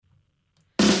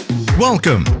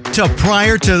Welcome to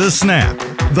Prior to the Snap,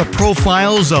 the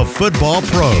profiles of football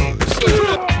pros.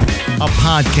 A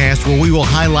podcast where we will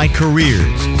highlight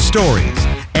careers, stories,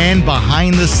 and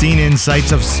behind-the-scene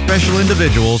insights of special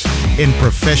individuals in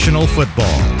professional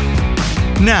football.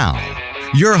 Now,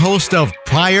 your host of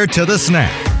Prior to the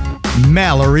Snap,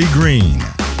 Mallory Green.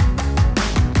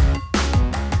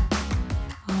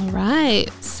 All right,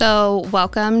 so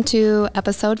welcome to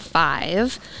episode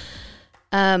 5.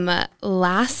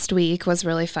 Last week was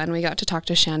really fun. We got to talk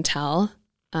to Chantel,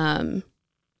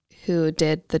 who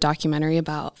did the documentary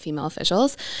about female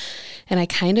officials. And I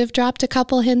kind of dropped a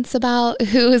couple hints about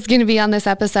who is going to be on this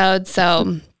episode.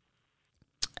 So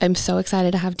I'm so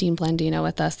excited to have Dean Blandino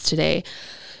with us today.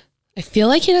 I feel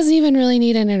like he doesn't even really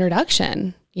need an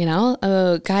introduction, you know,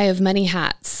 a guy of many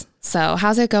hats. So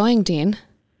how's it going, Dean?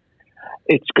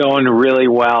 It's going really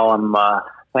well.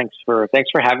 Thanks for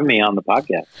having me on the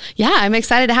podcast. Yeah, I'm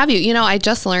excited to have you. You know, I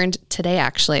just learned today,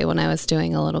 actually, when I was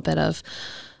doing a little bit of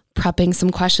prepping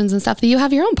some questions and stuff, that you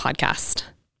have your own podcast.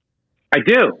 I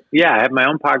do. Yeah, I have my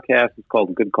own podcast. It's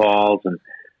called Good Calls, and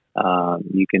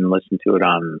you can listen to it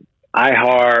on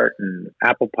iHeart and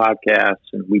Apple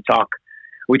Podcasts. And we talk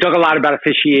a lot about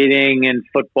officiating and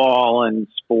football and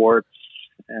sports,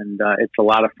 and it's a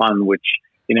lot of fun. Which,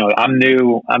 you know, I'm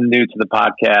new to the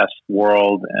podcast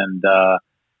world, and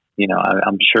you know,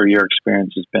 I'm sure your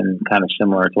experience has been kind of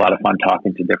similar. It's a lot of fun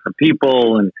talking to different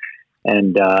people, and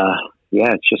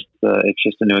yeah, it's just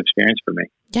a new experience for me.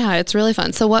 Yeah, it's really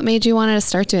fun. So what made you want to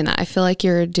start doing that? I feel like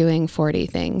you're doing 40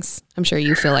 things. I'm sure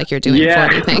you feel like you're doing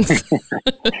 40 things.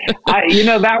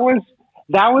 That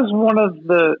was one of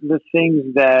the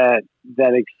things that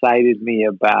excited me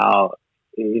about,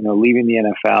 you know, leaving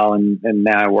the NFL and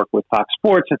now I work with Fox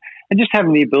Sports and just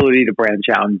having the ability to branch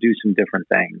out and do some different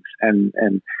things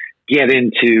and get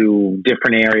into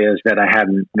different areas that I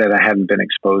hadn't been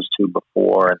exposed to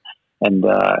before. And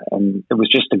it was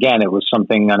just, again, it was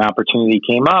something, an opportunity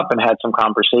came up and had some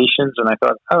conversations, and I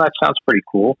thought, oh, that sounds pretty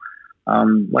cool.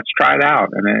 Let's try it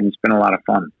out. And it's been a lot of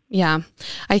fun. Yeah.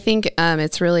 I think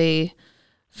it's really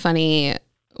funny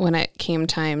when it came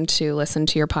time to listen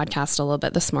to your podcast a little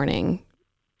bit this morning,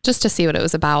 just to see what it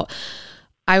was about.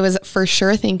 I was for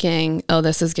sure thinking, oh,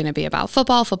 this is going to be about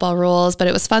football rules, but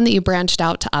it was fun that you branched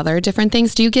out to other different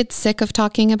things. Do you get sick of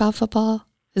talking about football?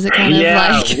 Is it kind of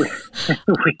like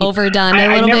overdone a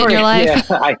little bit in your life?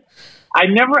 Yeah, I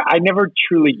never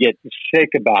truly get sick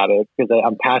about it because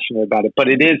I'm passionate about it, but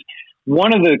it is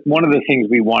one of the things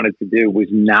we wanted to do was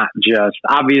not just,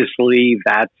 obviously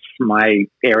that's my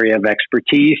area of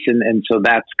expertise. And so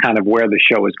that's kind of where the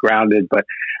show is grounded, but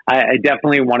I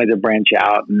definitely wanted to branch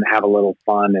out and have a little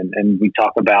fun. And we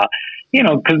talk about, you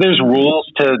know, cause there's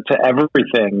rules to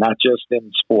everything, not just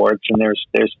in sports, and there's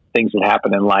things that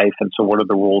happen in life. And so what are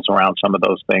the rules around some of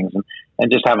those things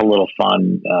and just have a little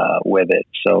fun, with it.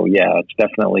 So yeah, it's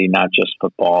definitely not just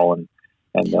football and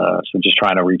so just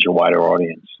trying to reach a wider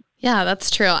audience. Yeah, that's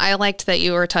true. I liked that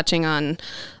you were touching on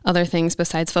other things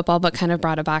besides football, but kind of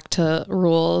brought it back to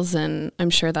rules. And I'm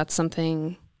sure that's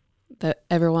something that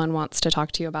everyone wants to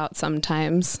talk to you about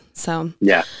sometimes. So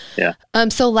yeah.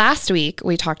 So last week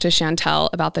we talked to Chantel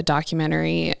about the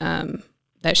documentary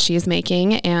that she's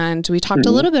making, and we talked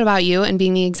a little bit about you and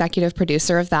being the executive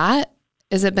producer of that.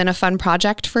 Has it been a fun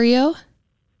project for you?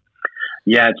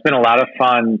 Yeah, it's been a lot of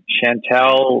fun.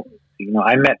 Chantel, you know,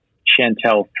 I met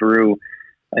Chantel through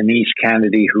Anise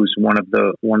Kennedy, who's one of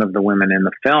the women in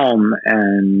the film,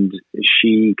 and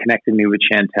she connected me with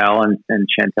Chantel, and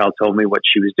Chantel told me what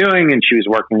she was doing, and she was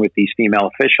working with these female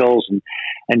officials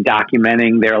and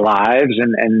documenting their lives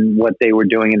and what they were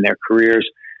doing in their careers.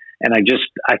 And I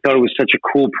thought it was such a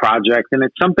cool project, and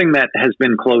it's something that has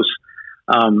been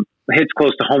hits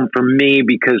close to home for me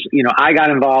because, you know, I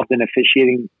got involved in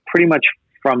officiating pretty much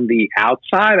from the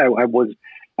outside.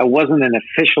 I wasn't an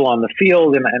official on the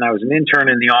field, and I was an intern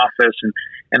in the office,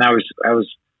 and I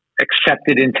was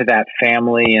accepted into that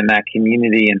family and that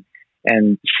community,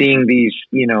 and seeing these,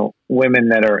 you know, women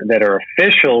that are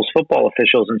officials, football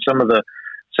officials, and some of the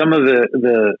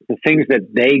things that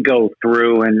they go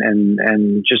through,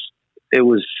 and just it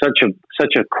was such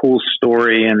a cool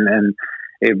story, and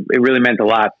it really meant a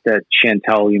lot that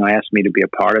Chantel, you know, asked me to be a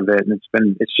part of it, and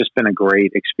it's just been a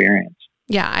great experience.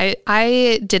 Yeah,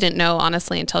 I didn't know,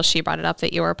 honestly, until she brought it up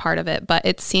that you were a part of it, but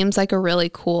it seems like a really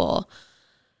cool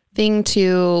thing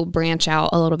to branch out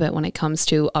a little bit when it comes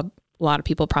to a lot of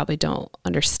people probably don't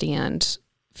understand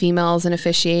females in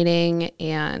officiating,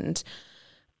 and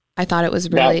I thought it was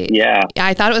really,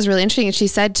 I thought it was really interesting. And she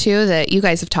said too that you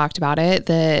guys have talked about it,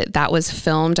 that was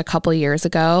filmed a couple years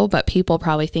ago, but people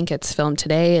probably think it's filmed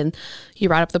today. And you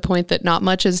brought up the point that not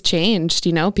much has changed.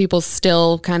 You know, people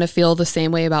still kind of feel the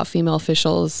same way about female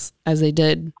officials as they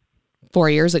did 4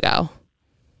 years ago.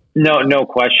 No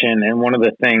question. And one of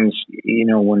the things, you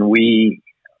know, when we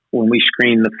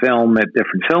screened the film at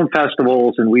different film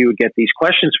festivals and we would get these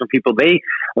questions from people,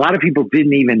 a lot of people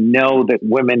didn't even know that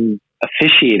women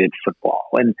officiated football.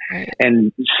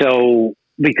 And so,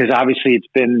 because obviously it's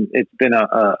been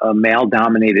a male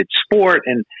dominated sport.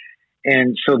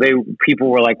 And so people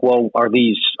were like, well, are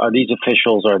these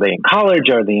officials, are they in college?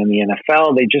 Are they in the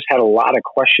NFL? They just had a lot of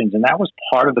questions. And that was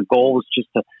part of the goal, was just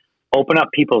to open up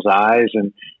people's eyes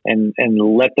and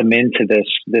let them into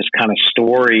this kind of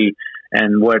story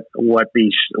and what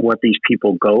these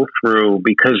people go through,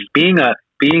 because being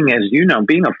as you know,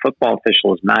 being a football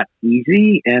official is not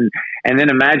easy. And then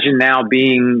imagine now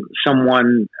being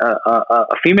someone, a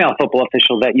female football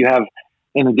official, that you have,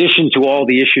 in addition to all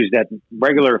the issues that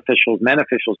regular officials, men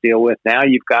officials deal with, now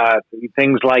you've got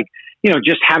things like, you know,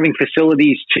 just having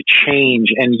facilities to change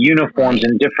and uniforms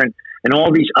and different, and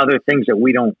all these other things that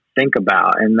we don't think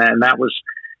about. And then it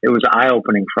was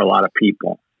eye-opening for a lot of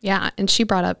people. Yeah. And she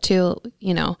brought up too,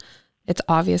 you know, it's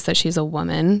obvious that she's a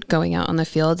woman going out on the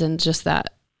field, and just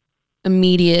that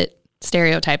immediate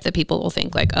stereotype that people will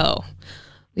think like, oh,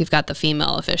 we've got the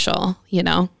female official, you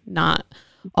know, not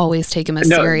always take him as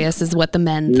serious as what the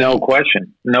men think. No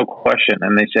question.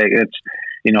 And they say it's,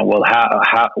 you know, well,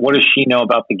 how, what does she know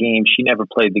about the game? She never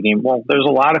played the game. Well, there's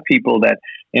a lot of people that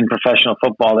in professional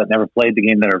football that never played the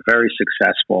game that are very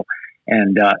successful,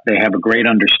 and they have a great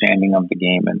understanding of the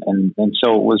game. And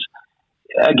so it was,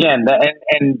 again,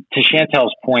 and to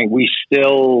Chantel's point,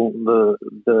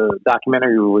 the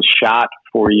documentary was shot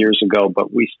 4 years ago,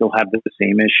 but we still have the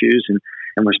same issues,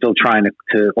 and we're still trying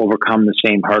to overcome the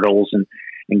same hurdles and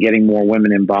getting more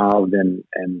women involved and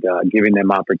giving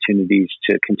them opportunities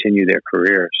to continue their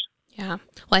careers. Yeah.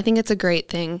 Well, I think it's a great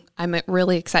thing. I'm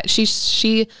really excited.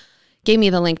 She gave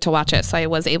me the link to watch it, so I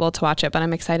was able to watch it, but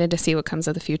I'm excited to see what comes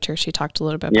of the future. She talked a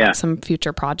little bit about some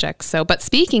future projects. So, but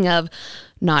speaking of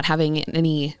not having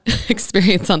any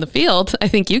experience on the field, I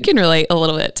think you can relate a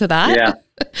little bit to that. Yeah,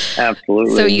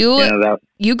 absolutely. So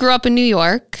you grew up in New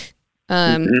York.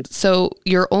 So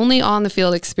your only on the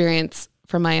field experience,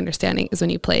 from my understanding, is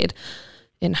when you played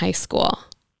in high school.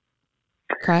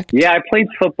 Correct? Yeah, I played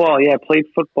football. Yeah, I played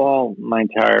football my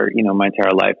entire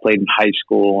life. Played in high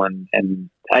school, and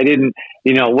I didn't,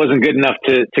 it wasn't good enough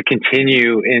to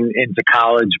continue into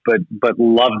college, but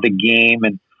loved the game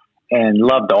and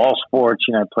loved all sports.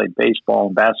 I played baseball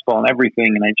and basketball and everything,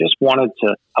 and I just wanted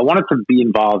to be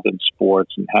involved in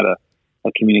sports, and had a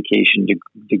communication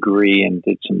degree and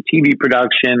did some TV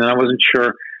production, and I wasn't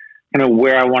sure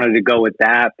where I wanted to go with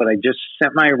that, but I just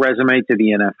sent my resume to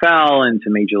the NFL and to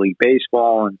Major League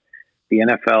Baseball, and the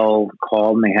NFL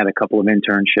called and they had a couple of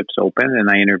internships open, and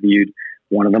I interviewed.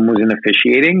 One of them was in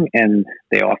officiating, and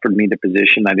they offered me the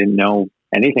position. I didn't know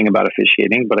anything about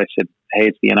officiating, but I said, hey,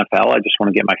 it's the NFL. I just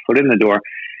want to get my foot in the door.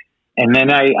 And then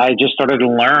I just started to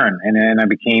learn, and then I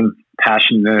became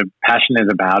passionate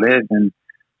about it, and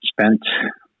spent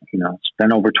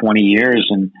over 20 years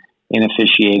in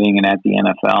officiating and at the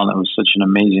NFL. And it was such an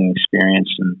amazing experience,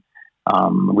 and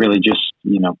really just,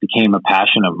 became a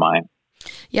passion of mine.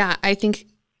 Yeah. I think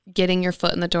getting your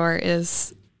foot in the door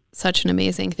is such an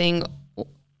amazing thing.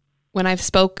 When I've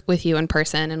spoke with you in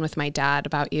person and with my dad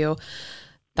about you,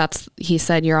 he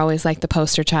said you're always like the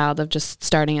poster child of just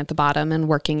starting at the bottom and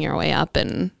working your way up,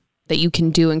 and that you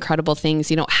can do incredible things.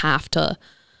 You don't have to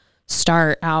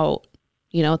start out,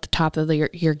 at the top of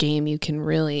your game. You can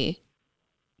really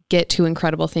get to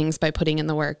incredible things by putting in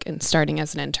the work and starting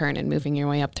as an intern and moving your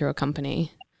way up through a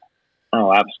company.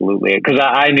 Oh, absolutely. Because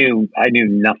I knew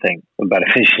nothing about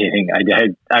officiating.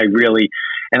 I really,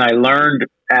 and I learned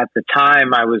at the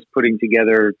time. I was putting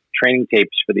together training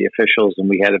tapes for the officials, and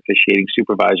we had officiating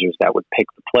supervisors that would pick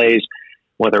the plays,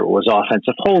 whether it was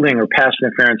offensive holding or pass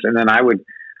interference, and then I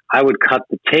would cut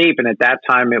the tape. And at that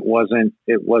time, it wasn't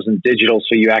digital,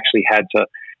 so you actually had to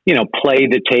play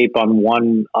the tape on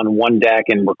one deck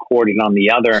and record it on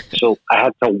the other. So I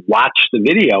had to watch the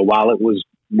video while it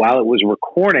was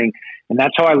recording. And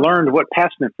that's how I learned what pass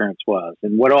interference was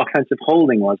and what offensive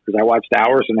holding was, because I watched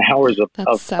hours and hours of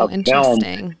interesting.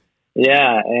 Film.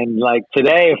 Yeah. And like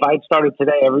today, if I'd started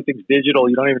today, everything's digital.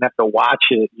 You don't even have to watch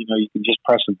it. You can just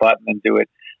press a button and do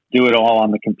it all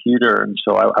on the computer. And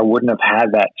so I wouldn't have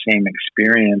had that same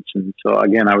experience. And so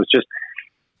again, I was just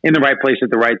in the right place at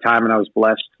the right time, and I was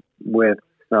blessed with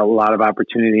a lot of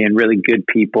opportunity and really good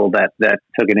people that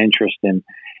took an interest in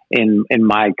in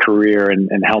my career and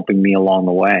helping me along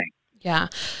the way. Yeah.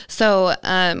 So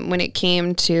when it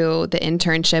came to the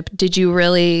internship, did you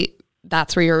really,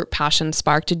 that's where your passion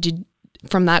sparked? Did you,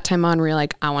 from that time on, were you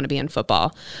like, I want to be in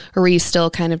football? Or were you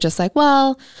still kind of just like,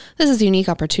 well, this is a unique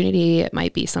opportunity. It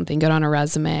might be something good on a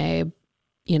resume,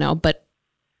 but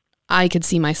I could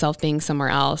see myself being somewhere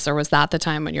else? Or was that the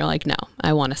time when you're like, no,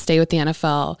 I want to stay with the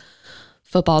NFL.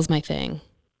 Football's my thing?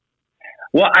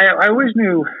 Well, I always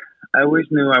knew I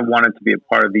wanted to be a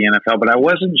part of the NFL, but I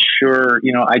wasn't sure.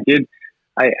 I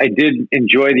did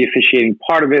enjoy the officiating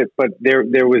part of it, but there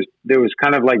was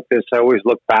kind of like this. I always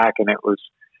look back, and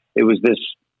it was this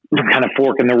kind of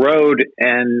fork in the road,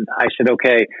 and I said,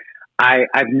 okay,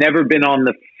 I've never been on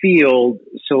the field,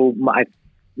 so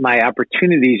my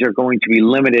opportunities are going to be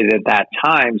limited at that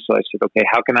time. So I said, okay,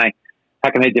 how can I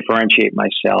differentiate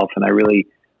myself? And I really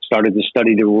started to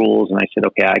study the rules, and I said,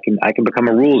 okay, I can become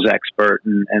a rules expert,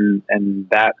 and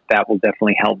that will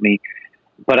definitely help me.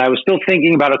 But I was still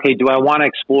thinking about, okay, do I want to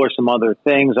explore some other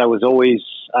things? I was always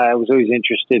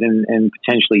interested in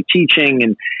potentially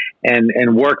teaching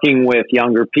and working with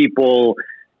younger people.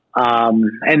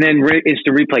 And then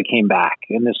Instant Replay came back,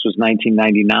 and this was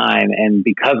 1999. And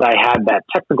because I had that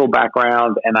technical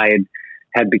background and I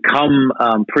had become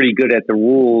pretty good at the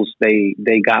rules, they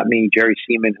got me, Jerry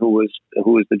Seaman, who was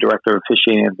the director of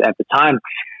officiating at the time,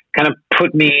 kind of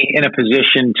put me in a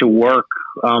position to work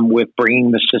with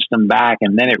bringing the system back.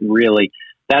 And then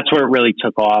that's where it really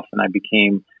took off. And I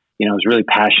became, I was really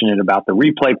passionate about the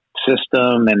replay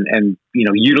system and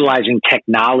utilizing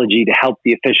technology to help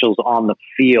the officials on the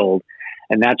field.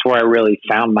 And that's where I really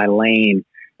found my lane,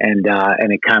 and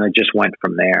it kind of just went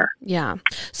from there. Yeah.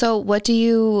 So what do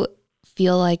you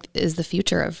feel like is the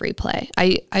future of replay?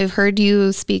 I've heard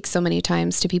you speak so many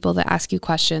times to people that ask you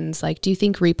questions like, do you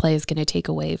think replay is going to take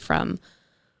away from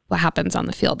what happens on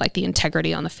the field, like the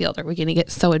integrity on the field? Are we going to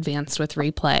get so advanced with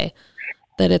replay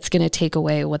that it's going to take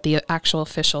away what the actual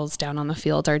officials down on the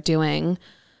field are doing?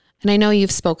 And I know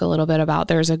you've spoke a little bit about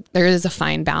there is a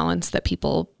fine balance that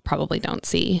people probably don't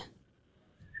see.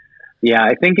 Yeah,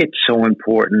 I think it's so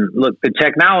important. Look, the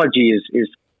technology is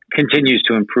continues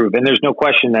to improve, and there's no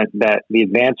question that the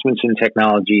advancements in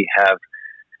technology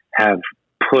have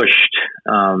pushed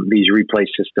these replay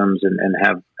systems and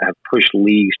have pushed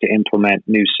leagues to implement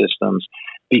new systems.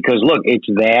 Because look, it's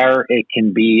there. It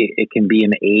can be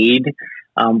an aid.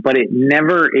 But it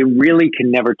really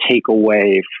can never take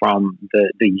away from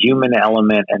the human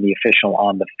element and the official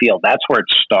on the field. That's where it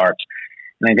starts.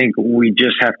 And I think we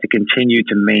just have to continue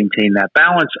to maintain that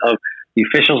balance of the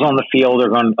officials on the field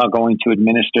are going to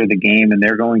administer the game, and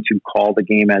they're going to call the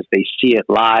game as they see it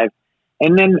live.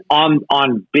 And then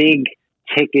on big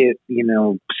ticket,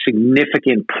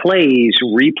 significant plays,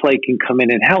 replay can come in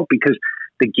and help, because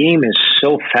the game is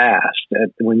so fast.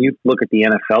 When you look at the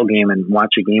NFL game and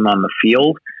watch a game on the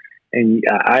field, and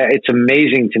it's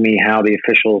amazing to me how the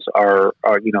officials are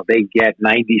they get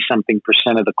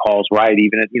 90-something% of the calls right,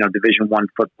 even at Division I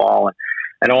football, and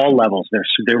at all levels.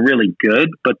 They're really good,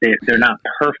 but they're not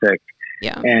perfect.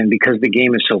 Yeah. And because the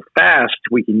game is so fast,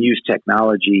 we can use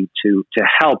technology to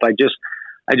help. I just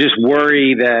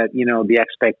worry that, the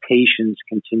expectations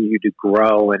continue to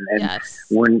grow, and yes,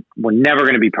 we're never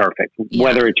going to be perfect. Yeah.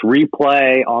 Whether it's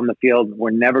replay on the field,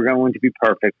 we're never going to be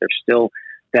perfect. There's still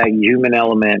that human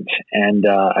element. And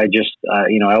I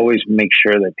always make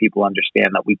sure that people understand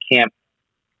that we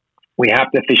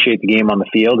have to officiate the game on the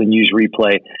field and use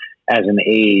replay as an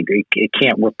aid. It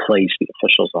can't replace the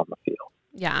officials on the field.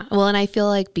 Yeah. Well, and I feel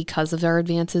like because of our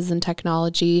advances in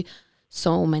technology,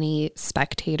 so many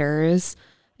spectators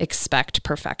expect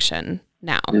perfection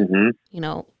now.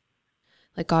 Mm-hmm.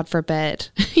 Like, God forbid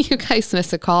you guys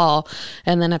miss a call,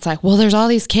 and then it's like, well, there's all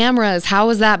these cameras. How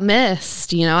was that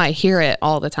missed? I hear it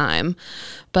all the time.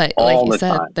 But like you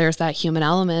said, there's that human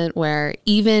element where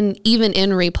even in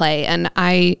replay,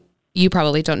 and you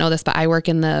probably don't know this, but I work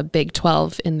in the Big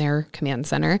 12 in their command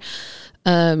center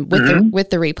with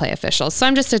the replay officials. So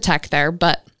I'm just a tech there,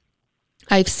 but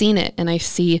I've seen it, and I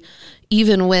see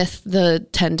even with the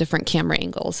 10 different camera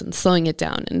angles and slowing it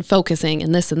down and focusing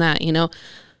and this and that,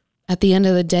 at the end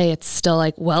of the day, it's still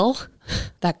like, well,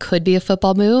 that could be a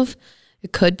football move.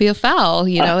 It could be a foul.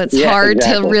 It's hard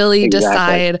to really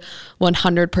decide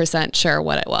 100% sure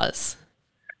what it was.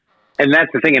 And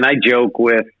that's the thing. And I joke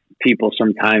with people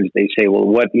sometimes. They say, well,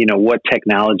 what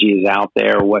technology is out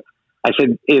there? I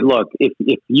said, hey, look, if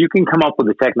you can come up with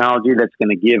a technology that's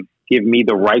going to give me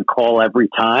the right call every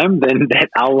time, then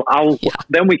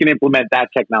then we can implement that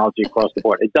technology across the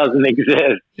board. It doesn't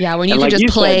exist. Yeah, when you can just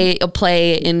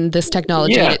play in this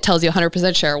technology and it tells you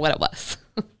 100% sure what it was.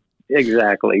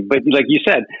 Exactly. But like you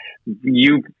said,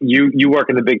 you work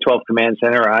in the Big 12 Command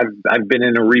Center. I've been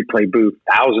in a replay booth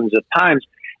thousands of times,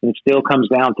 and it still comes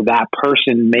down to that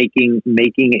person making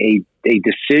a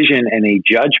decision and a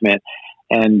judgment.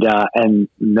 And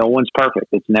no one's perfect.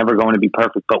 It's never going to be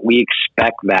perfect, but we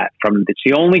expect that it's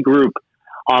the only group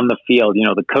on the field.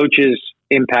 The coaches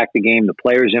impact the game, the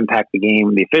players impact the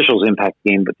game, the officials impact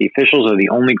the game, but the officials are the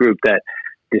only group that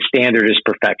the standard is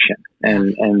perfection.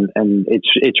 And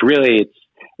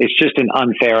it's just an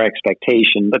unfair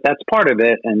expectation, but that's part of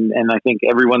it. And I think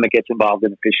everyone that gets involved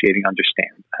in officiating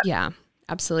understands that. Yeah,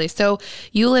 absolutely. So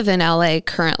you live in LA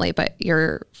currently, but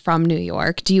you're from New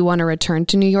York. Do you want to return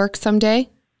to New York someday?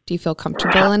 Do you feel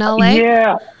comfortable in LA?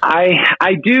 Yeah,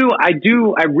 I do.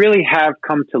 I really have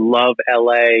come to love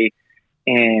LA.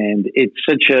 And it's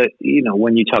such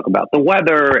when you talk about the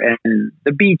weather and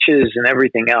the beaches and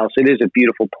everything else, it is a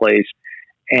beautiful place.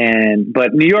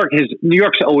 But New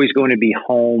York's always going to be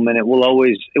home, and it will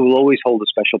always hold a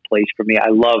special place for me. I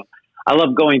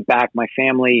love going back. My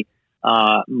family,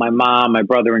 my mom, my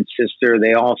brother and sister,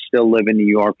 they all still live in New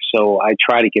York. So I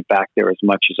try to get back there as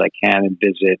much as I can and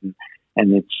visit.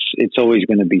 And it's always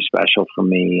going to be special for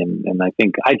me. And I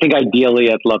think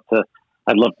ideally I'd love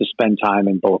to spend time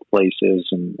in both places,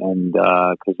 and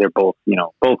because they're both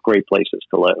great places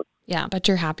to live. Yeah, but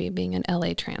you're happy being an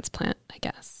LA transplant, I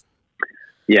guess.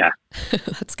 Yeah,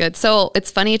 that's good. So it's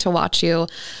funny to watch you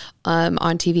on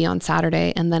TV on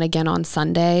Saturday and then again on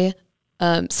Sunday.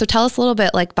 So tell us a little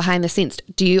bit like behind the scenes.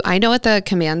 I know at the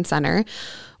Command Center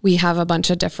we have a bunch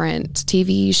of different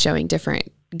TVs showing different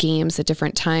games at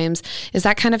different times. Is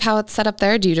that kind of how it's set up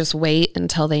there? Do you just wait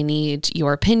until they need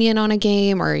your opinion on a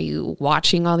game, or are you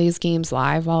watching all these games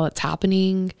live while it's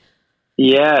happening?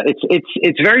 Yeah,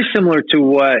 it's very similar to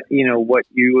what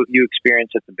you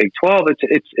experience at the Big 12.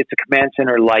 It's a Command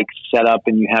Center like setup,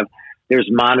 and there's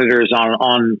monitors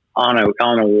on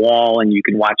a wall, and you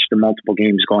can watch the multiple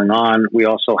games going on. We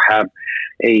also have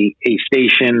a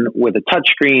station with a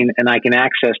touchscreen, and I can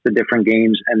access the different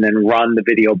games and then run the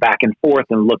video back and forth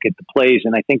and look at the plays.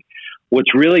 And I think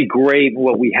what's really great,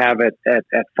 what we have at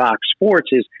Fox Sports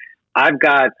is I've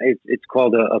got it's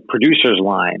called a producer's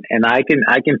line, and I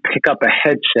can pick up a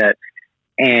headset,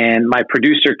 and my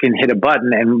producer can hit a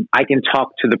button, and I can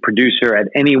talk to the producer at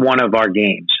any one of our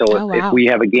games. So if we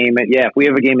have a game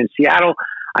in Seattle,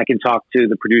 I can talk to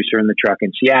the producer in the truck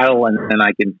in Seattle, and then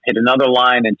I can hit another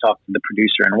line and talk to the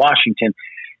producer in Washington.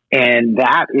 And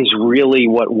that is really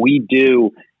what we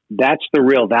do. That's the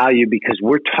real value, because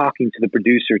we're talking to the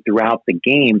producer throughout the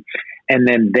game, and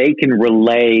then they can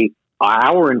relay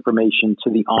our information to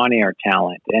the on-air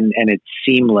talent, and it's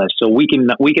seamless. So we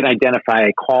can identify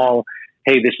a call.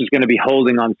 Hey, this is going to be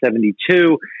holding on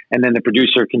 72. And then the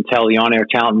producer can tell the on-air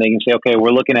talent, and they can say, okay,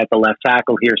 we're looking at the left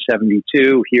tackle here,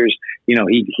 72. Here's,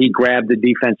 he grabbed the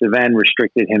defensive end,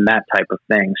 restricted him, that type of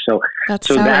thing. So that's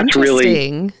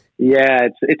really, yeah,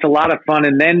 it's a lot of fun.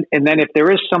 And then if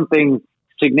there is something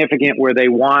significant where they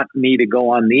want me to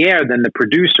go on the air, then the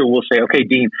producer will say, okay,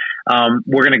 Dean,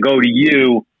 we're going to go to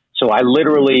you. So I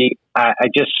literally, I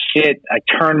just sit, I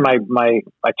turn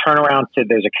around to,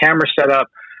 there's a camera set up.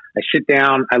 I sit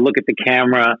down, I look at the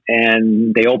camera,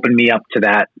 and they open me up to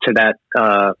that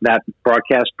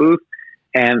broadcast booth,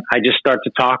 and I just start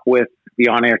to talk with the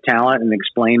on-air talent and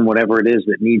explain whatever it is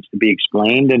that needs to be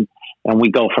explained, and we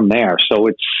go from there. So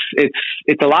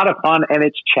it's a lot of fun, and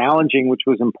it's challenging, which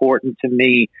was important to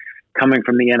me coming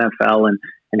from the NFL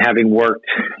and having worked,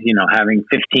 having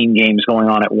 15 games going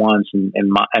on at once and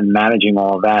managing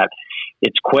all of that.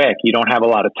 It's quick. You don't have a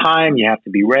lot of time. You have to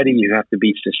be ready. You have to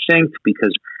be succinct,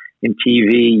 because in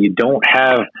TV, you don't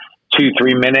have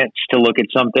 2-3 minutes to look at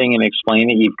something and explain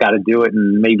it. You've got to do it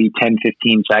in maybe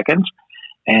 10-15 seconds.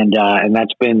 And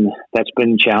that's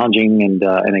been challenging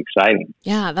and exciting.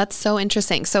 Yeah, that's so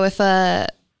interesting. So if a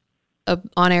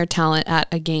on-air talent at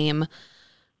a game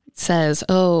says,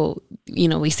 oh,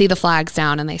 we see the flags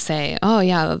down, and they say, oh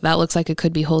yeah, that looks like it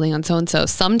could be holding on so-and-so.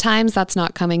 Sometimes that's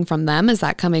not coming from them. Is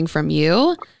that coming from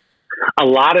you? A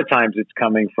lot of times it's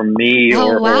coming from me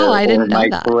or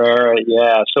Mike Pereira.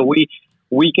 Yeah. So we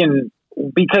can,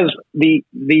 because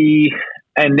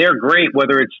and they're great,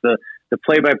 whether it's the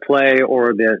play-by-play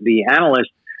or the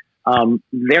analyst,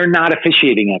 they're not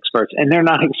officiating experts, and they're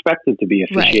not expected to be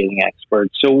officiating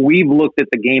experts. So we've looked at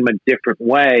the game a different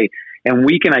way, and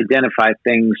we can identify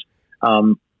things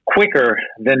quicker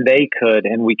than they could,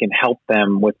 and we can help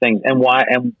them with things. And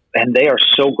they are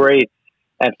so great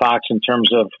at Fox in terms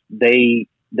of they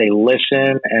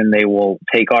listen, and they will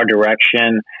take our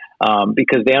direction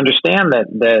because they understand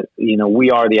that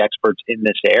we are the experts in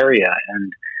this area.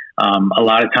 And a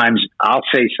lot of times I'll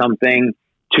say something,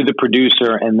 to the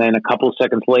producer, and then a couple of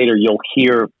seconds later, you'll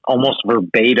hear almost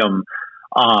verbatim,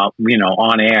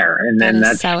 on air, and then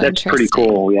that's pretty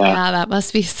cool. Yeah, that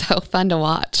must be so fun to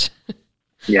watch.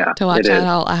 Yeah, to watch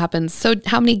how it happens. So,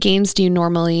 how many games do you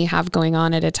normally have going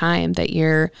on at a time that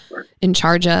you're in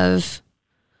charge of?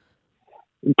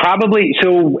 Probably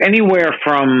so anywhere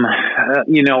from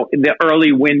the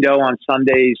early window on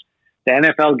Sundays. The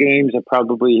NFL games are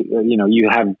probably you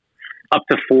have up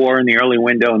to 4 in the early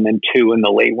window and then 2 in the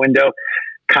late window.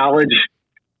 College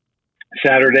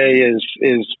Saturday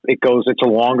it's a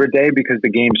longer day because the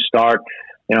games start,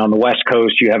 on the West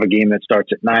Coast, you have a game that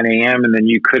starts at 9 a.m. and then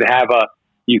you could have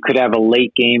a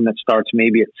late game that starts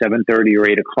maybe at 7:30 or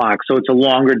 8 o'clock. So it's a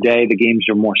longer day. The games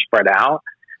are more spread out.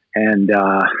 And,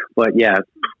 but yeah,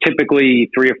 typically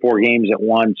 3 or 4 games at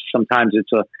once. Sometimes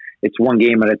it's one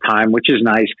game at a time, which is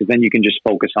nice because then you can just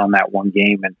focus on that one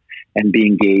game and be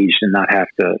engaged and not have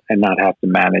to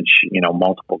manage,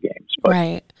 multiple games. But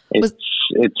right.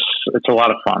 It's a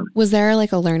lot of fun. Was there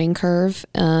like a learning curve,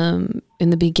 in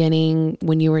the beginning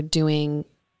when you were doing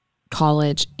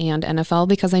college and NFL?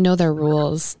 Because I know their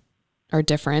rules are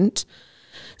different.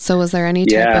 So was there any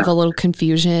type of a little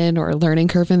confusion or learning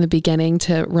curve in the beginning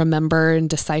to remember and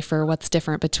decipher what's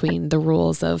different between the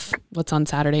rules of what's on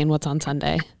Saturday and what's on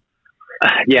Sunday?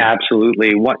 Yeah,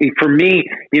 absolutely. For me,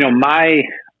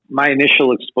 my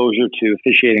initial exposure to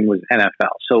officiating was NFL.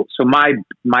 So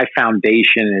my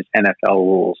foundation is NFL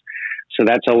rules. So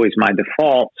that's always my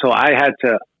default. So I had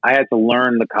to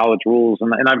learn the college rules,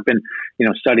 and I've been,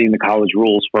 studying the college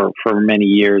rules for many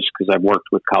years because I've worked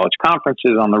with college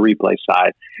conferences on the replay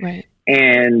side. Right.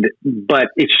 But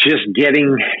it's just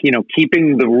getting,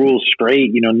 keeping the rules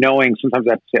straight, knowing sometimes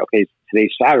I have to say, okay,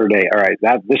 today's Saturday. All right,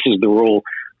 this is the rule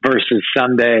versus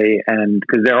Sunday. And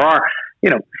because there are,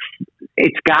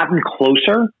 it's gotten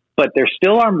closer, but there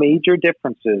still are major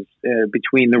differences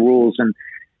between the rules.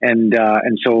 And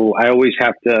so I always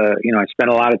have to, I spend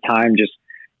a lot of time just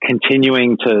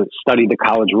continuing to study the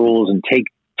college rules and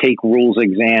take rules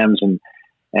exams, and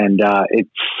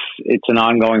it's an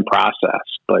ongoing process,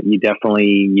 but you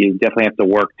definitely have to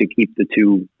work to keep the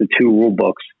two rule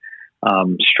books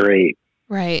straight.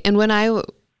 Right. And when I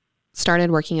started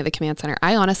working at the command center,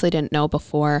 I honestly didn't know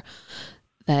before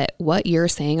that what you're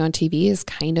saying on TV is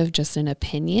kind of just an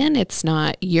opinion.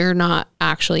 You're not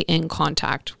actually in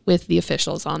contact with the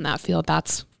officials on that field.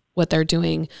 That's what they're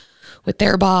doing with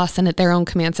their boss and at their own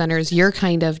command centers. You're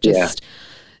kind of just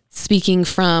speaking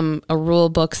from a rule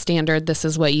book standard. This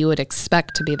is what you would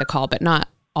expect to be the call, but not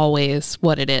always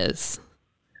what it is.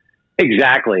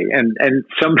 Exactly. And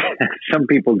some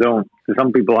people don't.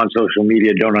 Some people on social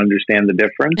media don't understand the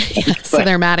difference. So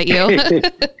they're mad at you.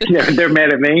 Yeah, they're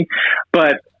mad at me.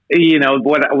 But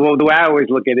the way I always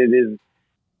look at it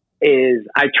is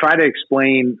I try to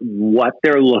explain what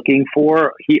they're looking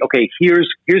for. Here's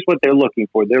what they're looking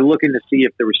for. They're looking to see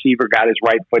if the receiver got his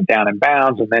right foot down in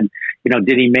bounds, and then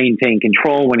did he maintain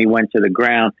control when he went to the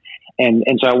ground? And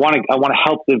so I want to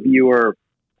help the viewer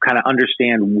kind of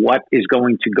understand what is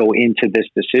going to go into this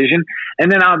decision,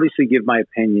 and then obviously give my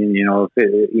opinion.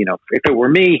 If it were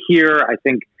me here, I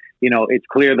think it's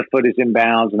clear the foot is in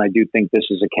bounds, and I do think this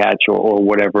is a catch or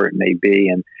whatever it may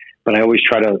be. But I always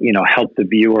try to help the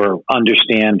viewer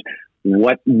understand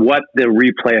what the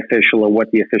replay official or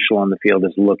what the official on the field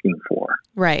is looking for.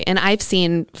 Right, and I've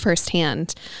seen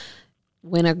firsthand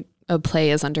when a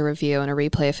play is under review and a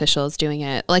replay official is doing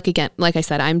it. Like I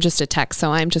said, I'm just a tech,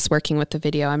 so I'm just working with the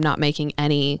video. I'm not making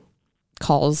any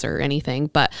calls or anything,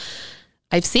 but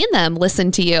I've seen them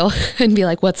listen to you and be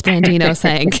like, what's Blandino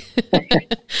saying?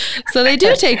 So they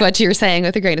do take what you're saying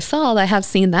with a grain of salt. I have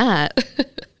seen that.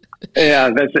 Yeah,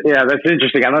 that's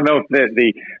interesting. I don't know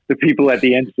if the people at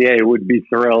the NCAA would be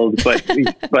thrilled, but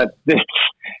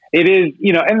it is,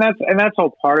 and that's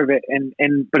all part of it.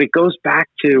 But it goes back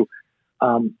to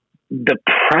the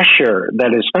pressure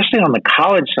that is, especially on the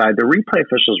college side, the replay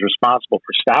official is responsible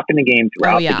for stopping the game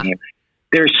throughout the game.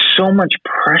 There's so much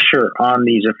pressure on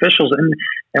these officials.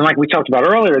 And like we talked about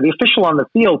earlier, the official on the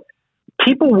field,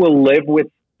 people will live with,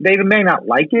 they may not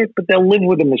like it, but they'll live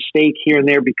with a mistake here and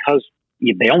there because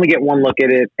they only get one look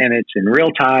at it and it's in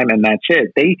real time and that's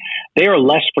it. They are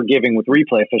less forgiving with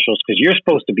replay officials because you're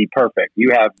supposed to be perfect.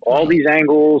 You have all these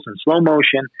angles and slow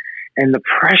motion, and the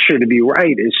pressure to be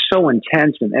right is so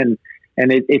intense, and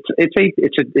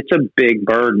it's a big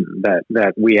burden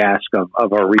that we ask of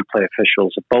our replay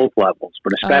officials at both levels,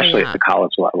 but especially at the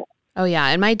college level. Oh yeah.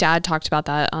 And my dad talked about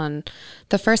that on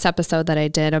the first episode that I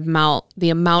did about the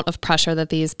amount of pressure that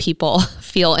these people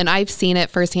feel. And I've seen it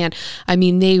firsthand. I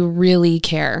mean, they really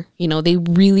care, they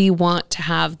really want to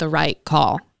have the right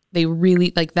call. They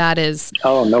really like that is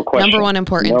no question. number one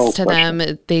importance to question.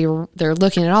 them. They're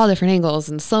looking at all different angles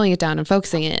and slowing it down and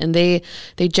focusing it. And they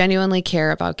genuinely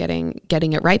care about getting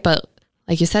it right. But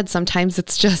like you said, sometimes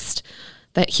it's just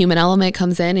that human element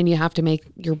comes in and you have to make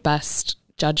your best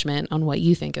judgment on what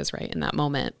you think is right in that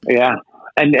moment. Yeah.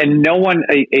 And no one,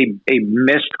 a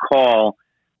missed call,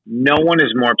 no one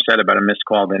is more upset about a missed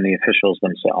call than the officials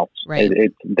themselves.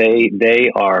 Right. They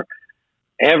are,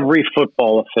 every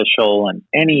football official and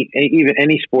even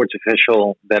any sports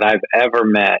official that I've ever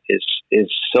met is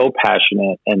so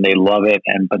passionate and they love it.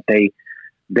 But they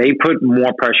put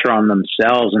more pressure on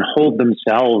themselves and hold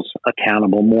themselves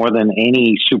accountable more than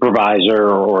any supervisor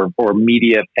or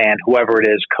media fan, whoever it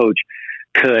is, coach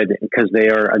could, because they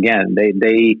are, again, they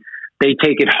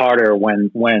take it harder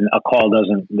when a call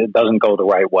doesn't go the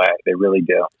right way. They really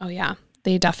do. Oh yeah.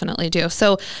 They definitely do.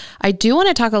 So I do want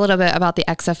to talk a little bit about the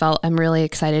XFL. I'm really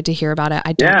excited to hear about it.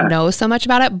 I don't know so much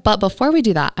about it, but before we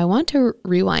do that, I want to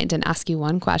rewind and ask you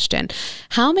one question.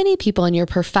 How many people in your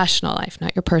professional life,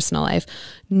 not your personal life,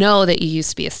 know that you used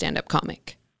to be a stand-up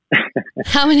comic?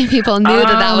 How many people knew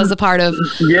that was a part of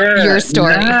your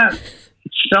story?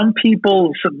 Some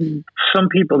people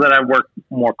that I work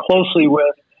more closely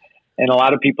with, and a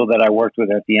lot of people that I worked with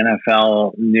at the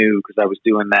NFL knew, because I was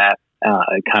doing that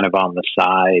kind of on the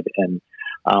side. And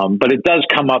but it does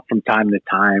come up from time to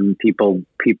time. People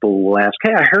will ask,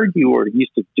 "Hey, I heard you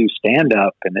used to do stand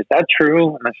up, and is that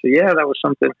true?" And I say, "Yeah, that was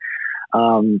something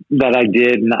that I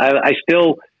did." And I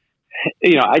still,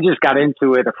 I just got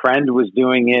into it. A friend was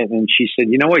doing it, and she said,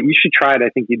 "You know what? You should try it. I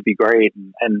think you'd be great."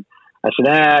 And I said,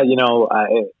 I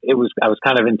was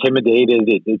kind of intimidated.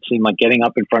 It seemed like getting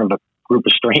up in front of a group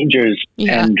of strangers.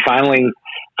 Yeah. And finally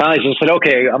I just said,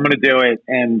 "Okay, I'm going to do it."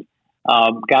 And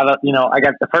I got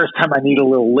the first time I need a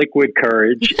little liquid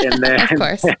courage, and then, of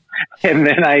course. and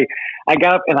then I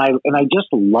got up and I just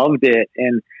loved it.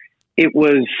 And it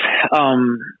was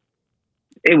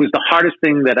the hardest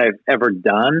thing that I've ever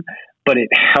done, but it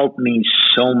helped me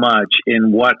so much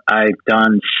in what I've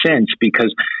done since,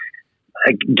 because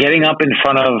getting up in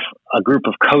front of a group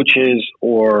of coaches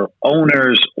or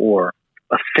owners or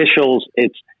officials,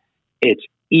 it's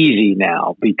easy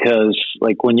now, because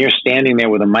like when you're standing there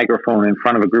with a microphone in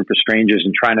front of a group of strangers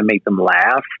and trying to make them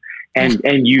laugh,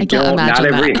 and you don't, not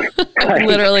every, like,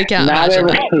 literally can't imagine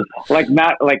that.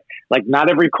 Not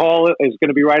every call is going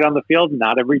to be right on the field.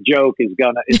 Not every joke is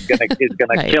gonna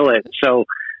right. Kill it. So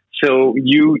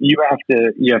you have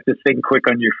to think quick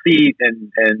on your feet,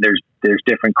 and there's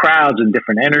different crowds and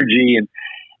different energy,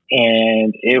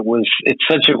 and it was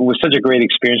such a great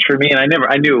experience for me. And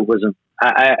I knew it wasn't.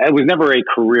 It was never a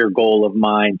career goal of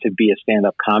mine to be a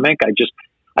stand-up comic. I just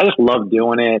loved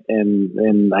doing it,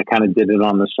 and I kind of did it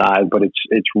on the side. But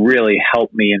it's really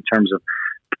helped me in terms of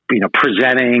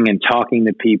presenting and talking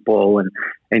to people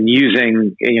and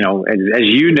using as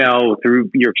you know, through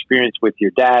your experience with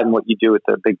your dad and what you do with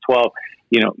the Big 12.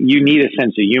 You need a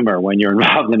sense of humor when you're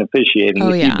involved in officiating.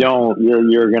 If you don't,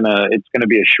 it's gonna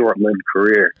be a short-lived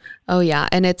career. Oh yeah,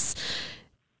 and it's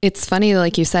funny,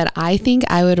 like you said, I think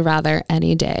I would rather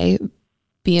any day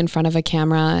be in front of a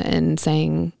camera and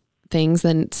saying things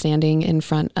than standing in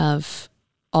front of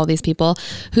all these people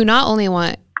who not only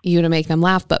want you to make them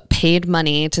laugh, but paid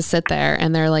money to sit there,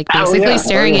 and they're like basically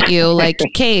staring at you like,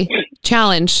 "Okay,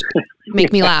 challenge,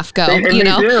 make me laugh, go." I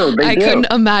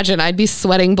couldn't imagine. I'd be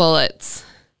sweating bullets.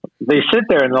 They sit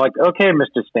there and they're like, "Okay,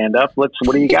 Mr. Stand Up, what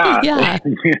do you got?" Yeah.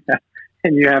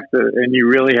 And you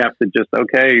really have to just,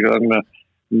 okay, I'm gonna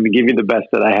give you the best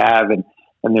that I have, and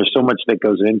there's so much that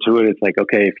goes into it. It's like,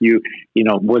 okay, if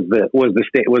was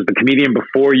the comedian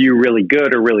before you really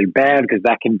good or really bad? Because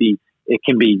that can be. It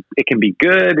can be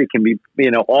good. It can be,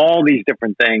 all these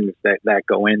different things that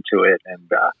go into it. And,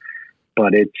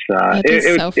 but it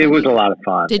was a lot of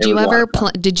fun. Did you ever,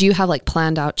 did you have like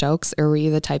planned out jokes, or were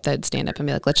you the type that'd stand up and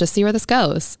be like, let's just see where this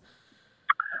goes?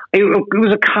 It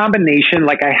was a combination.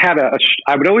 Like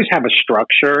I would always have a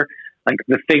structure, like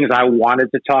the things I wanted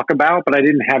to talk about, but I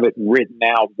didn't have it written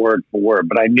out word for word,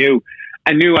 but I knew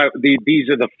these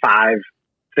are the 5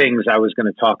 things I was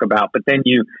going to talk about. But then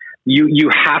you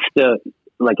have to,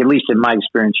 like, at least in my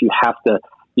experience, you have to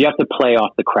play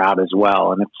off the crowd as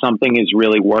well. And if something is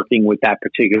really working with that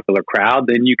particular crowd,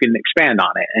 then you can expand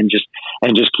on it and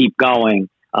just keep going.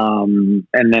 And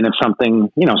then if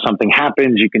something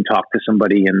happens, you can talk to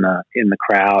somebody in the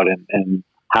crowd and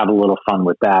have a little fun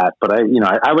with that. But I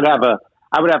would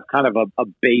have kind of a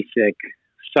basic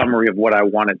summary of what I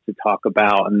wanted to talk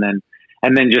about. And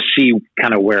and then just see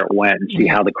kind of where it went and see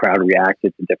how the crowd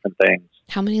reacted to different things.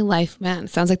 How many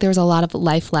sounds like there was a lot of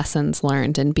life lessons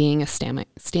learned in being a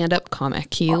stand-up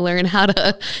comic. You learn how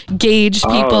to gauge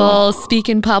people, speak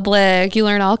in public. You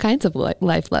learn all kinds of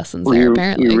life lessons there,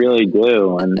 apparently. You really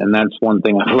do. And that's one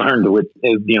thing I've learned with,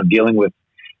 dealing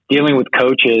with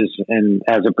coaches, and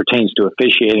as it pertains to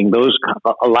officiating,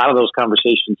 a lot of those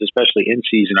conversations, especially in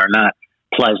season, are not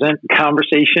pleasant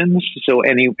conversations. So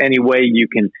any way you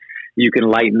can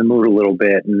lighten the mood a little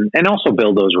bit and also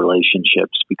build those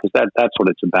relationships, because that's what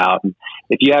it's about. And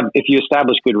if you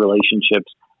establish good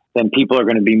relationships, then people are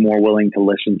going to be more willing to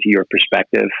listen to your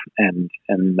perspective. And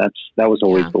that was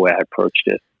always the way I approached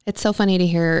it. It's so funny to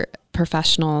hear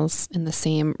professionals in the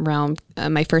same realm.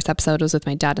 My first episode was with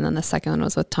my dad, and then the second one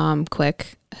was with Tom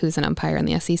Quick, who's an umpire in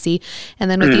the SEC. And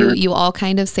then with you all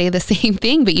kind of say the same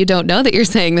thing, but you don't know that you're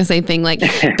saying the same thing, like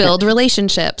build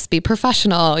relationships, be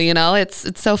professional.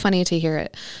 It's so funny to hear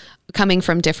it coming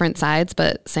from different sides,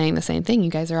 but saying the same thing. You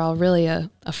guys are all really a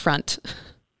front.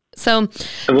 So,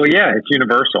 well, yeah, it's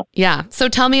universal. Yeah. So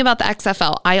tell me about the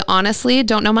XFL. I honestly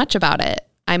don't know much about it.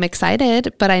 I'm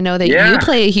excited, but I know that you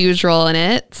play a huge role in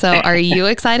it. So are you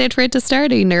excited for it to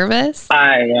start? Are you nervous?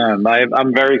 I am.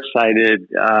 I'm very excited.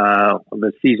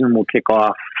 The season will kick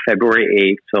off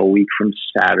February 8th, so a week from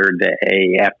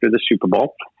Saturday after the Super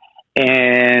Bowl.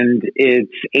 And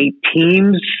it's 8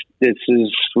 teams.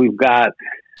 We've got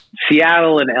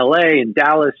Seattle and LA and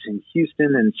Dallas and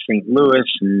Houston and St. Louis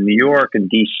and New York and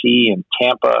DC and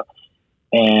Tampa.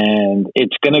 And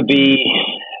it's going to be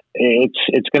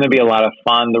a lot of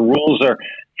fun. The rules are,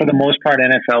 for the most part,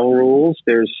 NFL rules.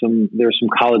 There's some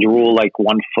college rule, like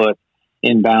 1 foot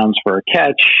inbounds for a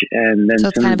catch, and then so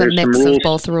it's kind of a mix of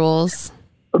both rules.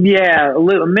 Yeah,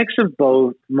 a mix of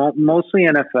both. Mostly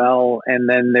NFL, and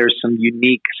then there's some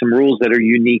rules that are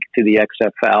unique to the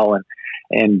XFL,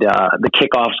 and the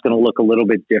kickoff's going to look a little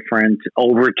bit different.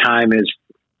 Overtime is.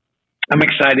 I'm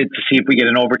excited to see if we get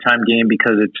an overtime game,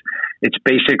 because it's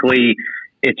basically.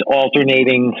 It's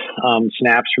alternating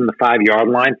snaps from the 5-yard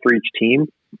line for each team.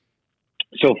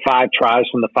 So 5 tries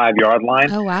from the 5-yard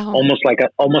line. Oh, wow. Almost like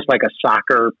a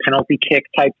soccer penalty kick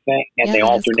type thing. And they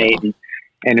alternate. Cool.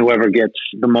 And whoever gets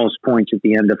the most points at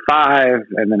the end of 5.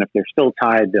 And then if they're still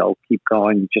tied, they'll keep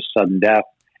going, just sudden death,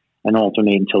 and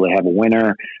alternate until they have a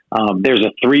winner. There's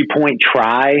a 3-point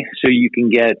try. So you can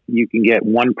get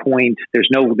 1 point. There's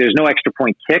no extra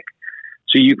point kick.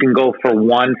 So you can go for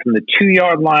 1 from the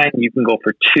 2-yard line, you can go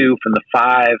for 2 from the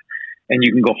 5, and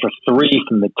you can go for 3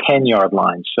 from the 10-yard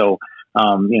line. So,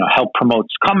 help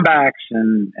promotes comebacks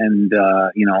and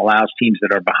allows teams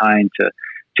that are behind to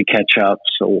catch up.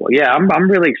 So yeah, I'm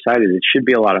really excited. It should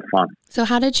be a lot of fun. So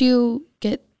how did you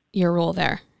get your role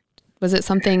there? Was it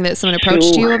something that someone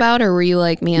approached you about, or were you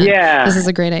like, man, this is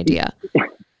a great idea?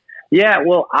 Yeah.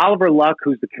 Well, Oliver Luck,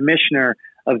 who's the commissioner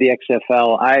of the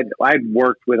XFL, I'd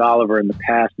worked with Oliver in the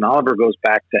past, and Oliver goes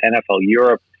back to NFL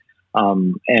Europe.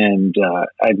 And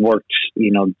I'd worked,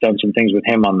 done some things with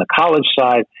him on the college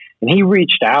side, and he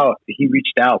reached out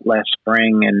last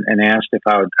spring and asked if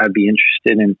I'd be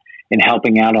interested in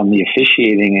helping out on the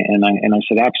officiating. And I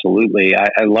said, absolutely.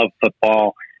 I love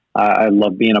football. I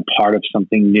love being a part of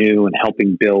something new and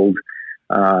helping build,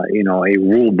 a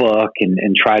rule book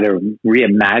and try to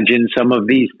reimagine some of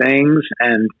these things.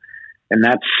 And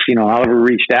that's, Oliver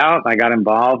reached out, I got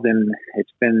involved, and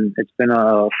it's been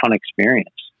a fun experience.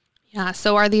 Yeah.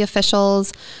 So are the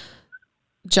officials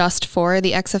just for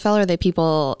the XFL, or are they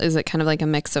people, is it kind of like a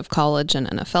mix of college and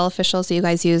NFL officials that you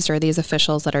guys used, or are these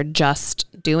officials that are just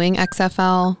doing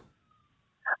XFL?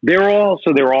 They're all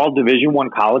Division I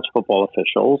college football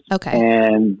officials. Okay.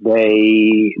 And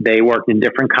they work in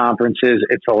different conferences.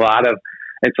 It's a lot of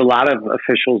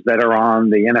officials that are on.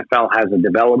 The NFL has a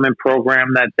development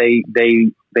program that they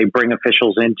bring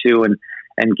officials into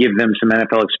and give them some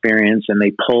NFL experience, and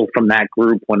they pull from that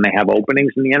group when they have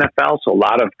openings in the NFL. So a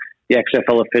lot of the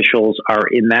XFL officials are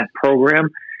in that program.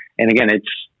 And again,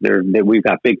 we've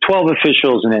got Big 12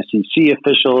 officials and SEC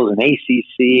officials and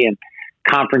ACC and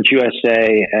Conference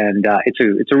USA, and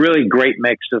it's a really great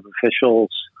mix of officials.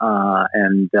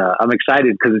 And I'm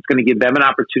excited because it's going to give them an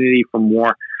opportunity for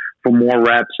more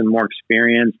reps and more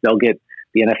experience. The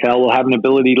NFL will have an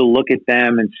ability to look at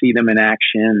them and see them in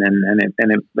action, and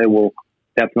it will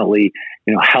definitely,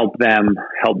 help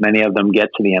many of them get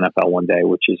to the NFL one day,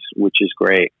 which is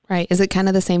great. Right. Is it kind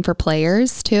of the same for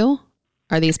players too?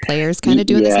 Are these players kind of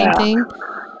doing the same thing?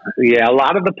 Yeah, a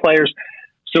lot of the players.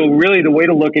 So really the way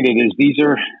to look at it is these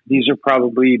are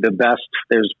probably the best.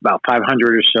 There's about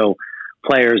 500 or so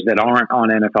players that aren't on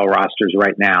NFL rosters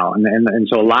right now. And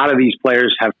so a lot of these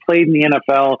players have played in the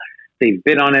NFL. they've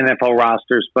been on NFL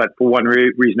rosters, but for one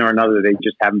reason or another, they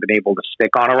just haven't been able to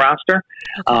stick on a roster.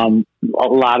 Okay. A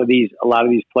lot of these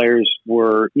players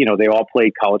were, they all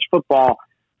played college football.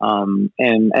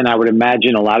 And I would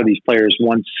imagine a lot of these players,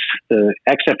 once the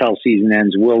XFL season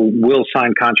ends, will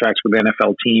sign contracts with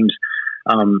NFL teams,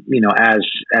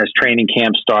 as training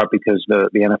camps start, because the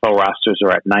NFL rosters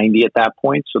are at 90 at that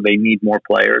point. So they need more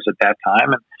players at that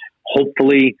time. And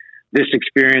hopefully this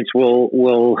experience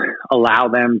will allow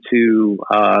them to,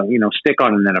 stick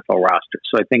on an NFL roster.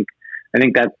 So I think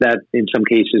that in some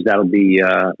cases that'll be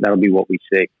what we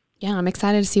see. Yeah. I'm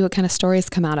excited to see what kind of stories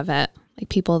come out of it. Like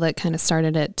people that kind of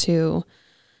started it to,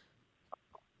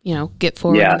 get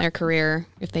forward in their career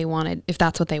if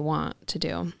that's what they want to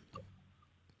do.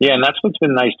 Yeah. And that's what's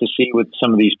been nice to see with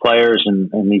some of these players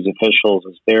and these officials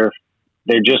is they're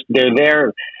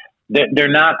there.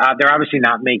 They're obviously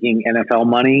not making NFL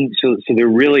money. So they're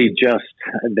really just,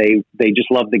 they just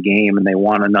love the game and they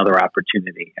want another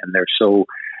opportunity. And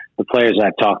the players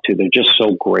I've talked to, they're just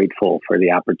so grateful for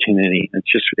the opportunity.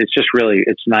 It's just really,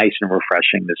 it's nice and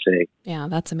refreshing to see. Yeah,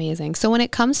 that's amazing. So when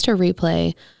it comes to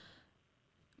replay,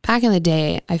 back in the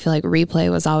day, I feel like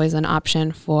replay was always an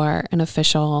option for an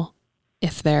official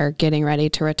if they're getting ready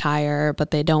to retire, but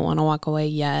they don't want to walk away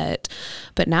yet.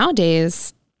 But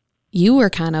nowadays, you were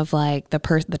kind of like the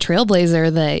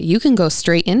trailblazer that you can go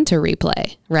straight into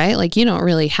replay, right? Like you don't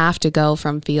really have to go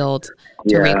from field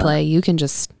to replay. You can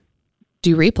just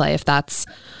do replay if that's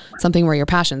something where your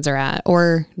passions are at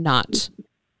or not.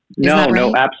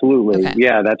 No, absolutely. Okay.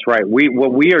 Yeah, that's right.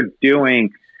 What we are doing,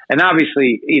 and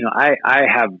obviously, I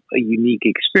have a unique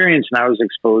experience and I was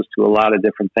exposed to a lot of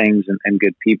different things and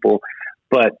good people,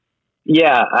 but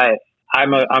yeah,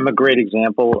 I'm a great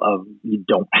example of you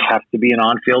don't have to be an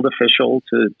on-field official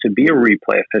to be a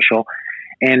replay official.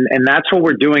 And that's what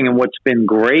we're doing. And what's been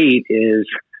great is,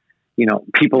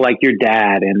 people like your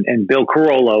dad and Bill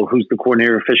Carollo, who's the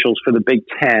coordinator of officials for the Big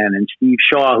Ten, and Steve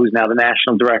Shaw, who's now the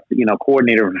national director,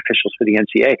 coordinator of officials for the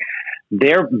NCAA.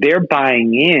 They're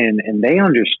buying in and they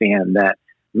understand that,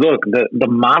 look, the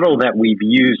model that we've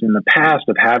used in the past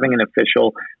of having an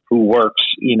official who works,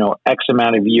 X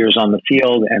amount of years on the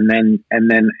field and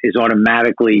then is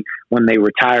automatically, when they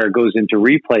retire, goes into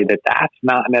replay, that's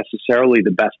not necessarily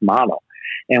the best model.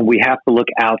 And we have to look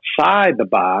outside the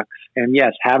box. And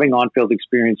yes, having on-field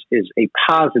experience is a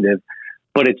positive,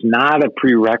 but it's not a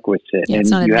prerequisite. Yeah, and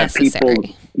it's not you necessary. Have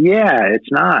people,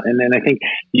 it's not. And then I think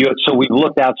so we've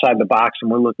looked outside the box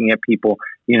and we're looking at people,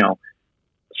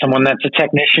 someone that's a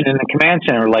technician in the command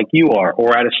center like you are,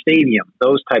 or at a stadium,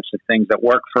 those types of things that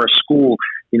work for a school,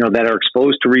 that are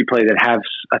exposed to replay, that have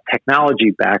a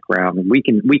technology background. And we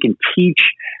can teach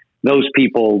those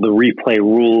people the replay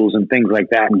rules and things like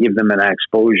that and give them that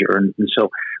exposure. And so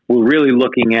we're really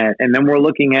looking at, and then we're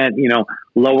looking at,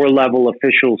 lower level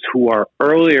officials who are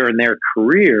earlier in their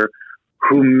career,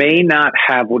 who may not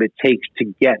have what it takes to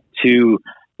get to,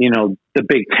 the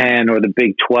Big 10 or the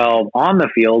Big 12 on the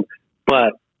field,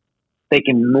 but they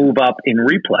can move up in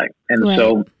replay. And right.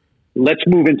 So let's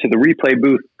move into the replay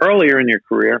booth earlier in your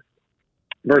career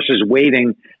versus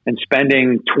waiting and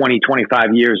spending 20,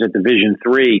 25 years at Division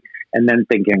III and then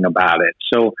thinking about it.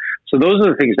 So those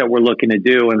are the things that we're looking to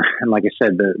do. And like I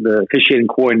said, the officiating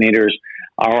coordinators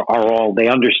are all, they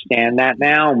understand that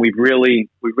now. And we've really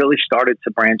started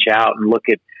to branch out and look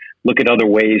at other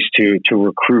ways to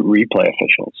recruit replay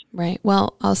officials. Right.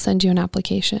 Well, I'll send you an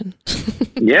application.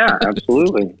 Yeah,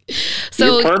 absolutely.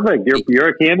 So you're perfect. You're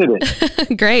a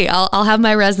candidate. Great. I'll have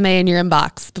my resume in your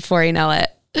inbox before you know it.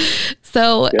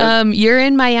 So you're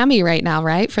in Miami right now,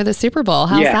 right? For the Super Bowl.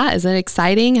 How's that? Is it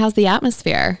exciting? How's the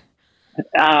atmosphere?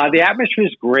 The atmosphere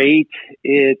is great.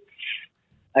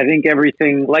 I think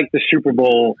everything like the Super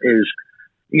Bowl is,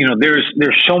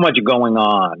 there's so much going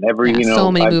on.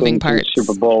 So many moving parts.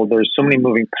 Super Bowl, there's so many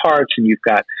moving parts, and you've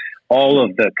got all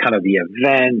of the kind of the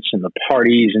events and the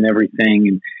parties and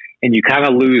everything, and you kind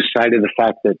of lose sight of the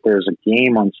fact that there's a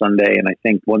game on Sunday. And I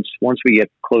think once we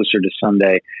get closer to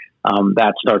Sunday,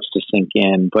 that starts to sink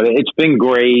in. But it's been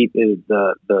great.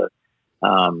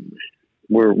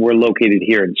 We're located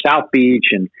here in South Beach,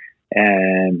 and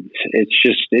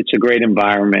it's a great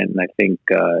environment. And I think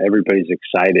everybody's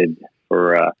excited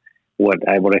for what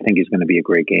I think is going to be a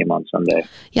great game on Sunday.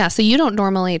 Yeah. So you don't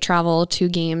normally travel to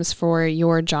games for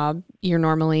your job. You're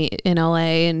normally in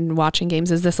LA and watching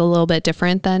games. Is this a little bit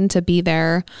different than to be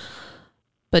there,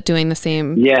 but doing the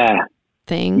same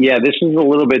thing? Yeah, this is a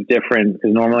little bit different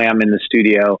because normally I'm in the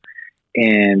studio.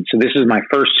 And so this is my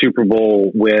first Super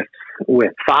Bowl with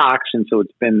Fox. And so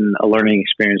it's been a learning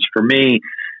experience for me.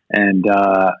 And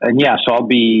so I'll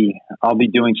be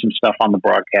doing some stuff on the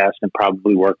broadcast and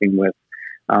probably working with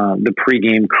the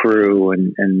pregame crew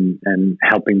and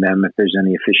helping them if there's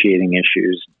any officiating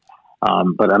issues.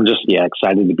 But I'm just,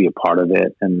 excited to be a part of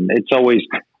it. And it's always,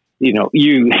 people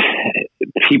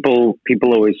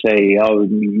always say, oh,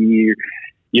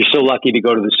 you're so lucky to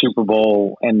go to the Super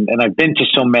Bowl. And I've been to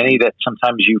so many that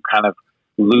sometimes you kind of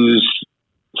lose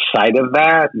sight of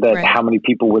that right. How many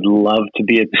people would love to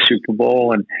be at the Super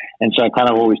Bowl. And so I kind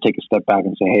of always take a step back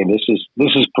and say, hey, this is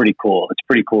pretty cool. It's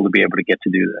pretty cool to be able to get to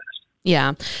do this.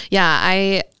 Yeah.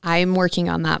 I'm working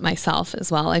on that myself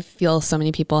as well. I feel so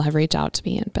many people have reached out to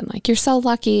me and been like, you're so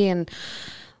lucky. And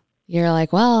you're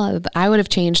like, well, I would have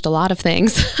changed a lot of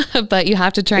things, but you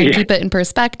have to try and keep it in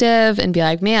perspective and be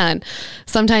like, man,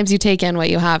 sometimes you take in what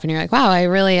you have and you're like, wow, I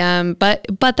really am. But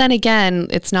then again,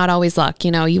 it's not always luck.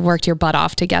 You worked your butt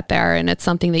off to get there and it's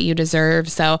something that you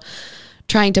deserve. So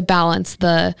trying to balance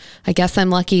I guess I'm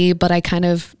lucky, but I kind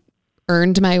of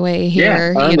earned my way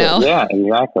here, Yeah,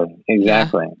 exactly.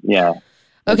 Yeah.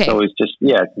 Okay. It's always just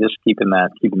keeping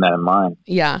that in mind.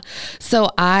 Yeah. So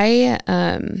I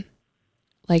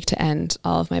like to end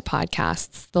all of my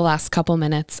podcasts the last couple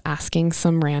minutes asking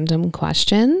some random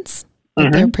questions.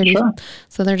 They're pretty,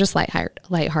 so they're just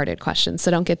lighthearted questions.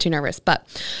 So don't get too nervous. But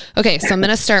okay, so I'm going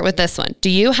to start with this one. Do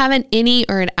you have an innie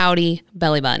or an outie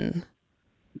belly button?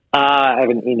 I have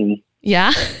an innie.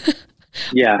 Yeah.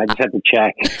 Yeah, I just have to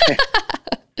check.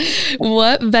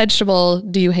 What vegetable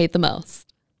do you hate the most?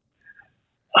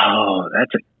 Oh,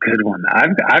 that's a good one.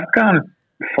 I've gone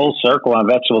full circle on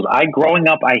vegetables. Growing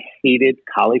up, I hated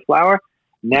cauliflower.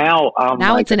 Now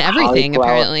it's in everything,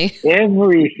 apparently.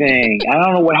 Everything. I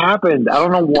don't know what happened. I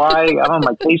don't know why. I don't know,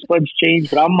 my taste buds changed,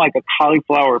 but I'm like a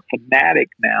cauliflower fanatic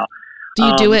now. Do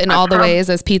you do it in all the ways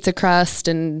as pizza crust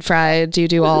and fried? Do you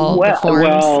do all the forms?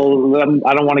 Well,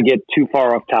 I don't want to get too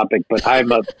far off topic, but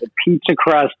I'm a pizza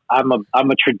crust. I'm a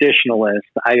traditionalist.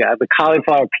 The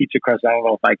cauliflower pizza crust, I don't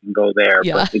know if I can go there,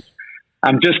 but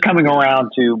I'm just coming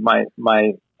around to my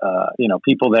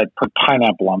people that put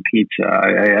pineapple on pizza.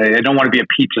 I don't want to be a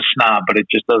pizza snob, but it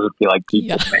just doesn't feel like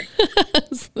pizza to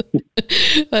me.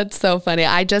 That's so funny.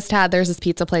 There's this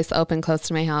pizza place open close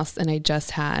to my house, and I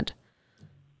just had,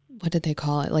 what did they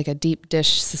call it? Like a deep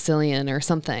dish Sicilian or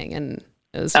something. And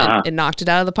it was, it knocked it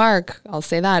out of the park. I'll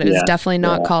say that. It was definitely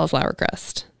not cauliflower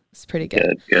crust. It's pretty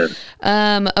good. Good.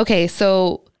 Okay.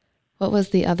 So what was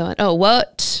the other one? Oh,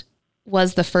 what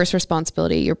was the first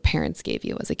responsibility your parents gave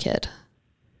you as a kid?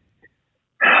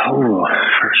 Oh,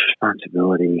 first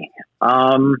responsibility.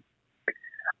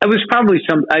 It was probably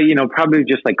probably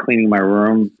just like cleaning my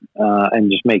room, and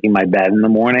just making my bed in the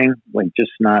morning, like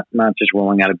just not just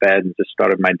rolling out of bed and just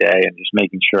started my day and just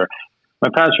making sure. My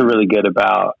parents were really good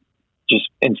about just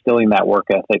instilling that work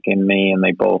ethic in me, and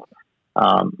they both,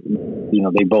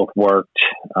 they both worked,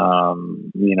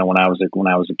 when I was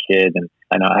a kid, and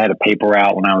I know I had a paper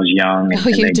route when I was young. And,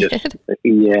 you did?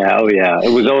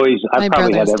 It was always, I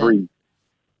probably had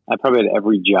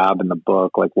every job in the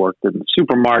book, like worked in the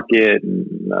supermarket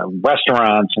and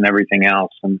restaurants and everything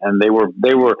else. And they were,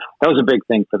 that was a big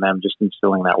thing for them, just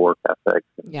instilling that work ethic.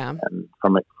 And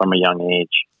from a young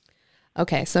age.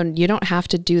 Okay. So you don't have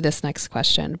to do this next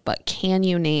question, but can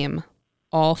you name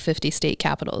all 50 state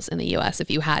capitals in the US if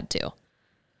you had to?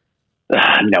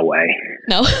 No way.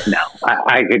 No,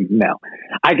 I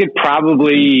could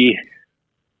probably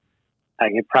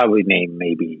name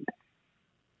maybe,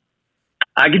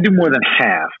 I could do more than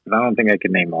half, but I don't think I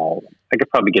could name all of them. I could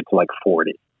probably get to like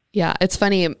 40. Yeah, it's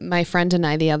funny. My friend and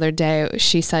I the other day,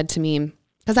 she said to me,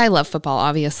 because I love football,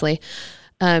 obviously,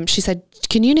 she said,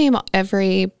 can you name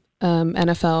every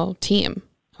NFL team?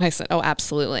 I said, oh,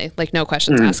 absolutely. Like no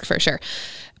questions asked, for sure.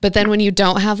 But then when you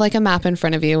don't have like a map in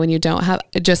front of you, when you don't have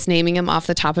just naming them off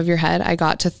the top of your head, I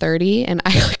got to 30 and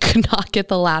I could not get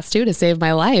the last two to save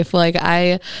my life. Like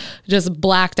I just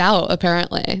blacked out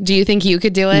apparently. Do you think you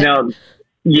could do it? No.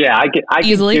 Yeah, I could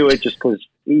do it just because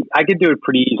I could do it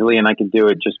pretty easily, and I could do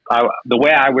it just the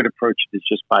way I would approach it is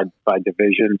just by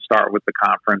division. Start with the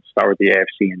conference, start with the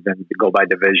AFC, and then go by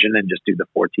division, and just do the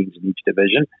 4 teams in each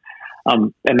division.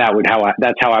 And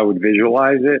that's how I would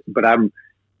visualize it. But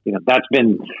that's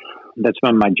been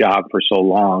my job for so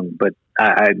long. But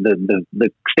the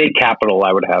state capital,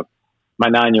 I would have. My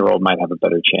 9-year-old might have a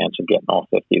better chance of getting all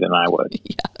 50 than I would.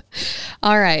 Yeah.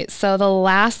 All right. So the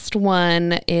last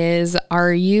one is,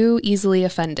 are you easily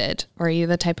offended? Or are you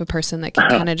the type of person that can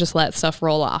kind of just let stuff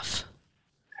roll off?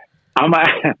 I'm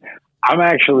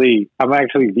actually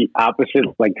the opposite.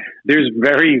 Like there's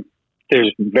very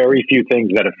few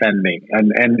things that offend me.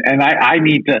 And I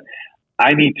need to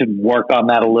work on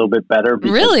that a little bit better.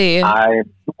 Really?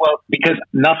 Because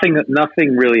nothing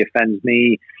really offends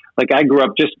me. Like I grew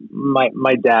up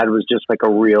my dad was just like a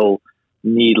real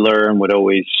needler and would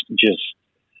always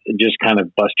just kind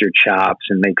of bust your chops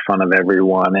and make fun of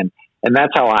everyone. And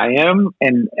that's how I am.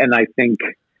 And I think,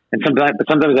 and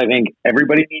sometimes I think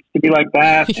everybody needs to be like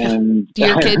that. Yeah. And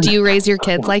do you raise your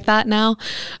kids like that now?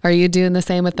 Are you doing the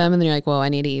same with them? And then you're like, whoa, I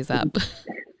need to ease up.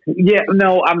 Yeah,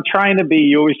 no, I'm trying to be,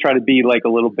 you always try to be like a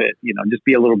little bit, just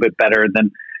be a little bit better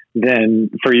than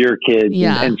for your kids.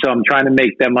 Yeah. And so I'm trying to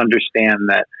make them understand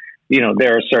that,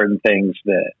 there are certain things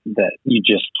that you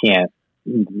just can't,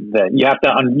 that you have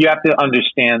to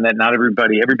understand that not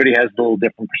everybody has a little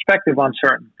different perspective on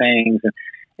certain things,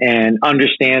 and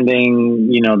understanding,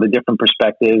 the different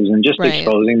perspectives and just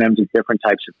exposing them to different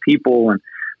types of people.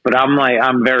 But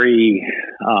I'm very,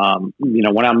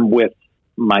 when I'm with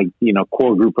my,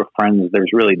 core group of friends,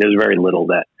 there's very little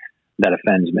that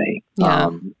offends me.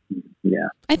 Yeah.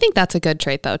 I think that's a good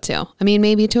trait though, too. I mean,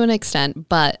 maybe to an extent,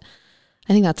 but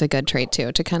I think that's a good trait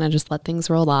too, to kind of just let things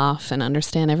roll off and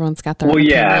understand everyone's got their own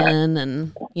opinion,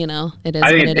 and it is.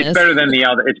 I think it's better than the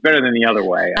other. It's better than the other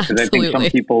way, because I think some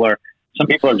people are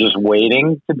just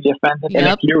waiting to be offended.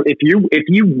 Yep. And if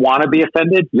you want to be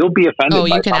offended, you'll be offended. Oh,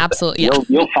 you can something. absolutely. Yeah.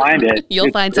 You'll find it.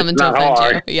 You'll find something to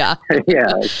offend you. Yeah.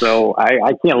 Yeah. So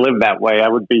I can't live that way.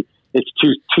 It's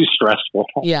too stressful.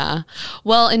 Yeah.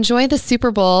 Well, enjoy the Super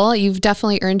Bowl. You've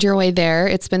definitely earned your way there.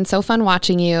 It's been so fun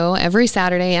watching you every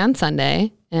Saturday and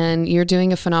Sunday, and you're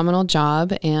doing a phenomenal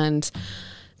job. And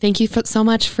thank you so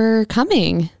much for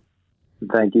coming.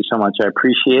 Thank you so much. I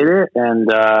appreciate it.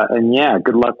 And yeah,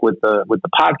 good luck with the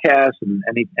podcast, and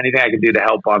anything I can do to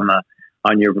help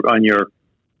on your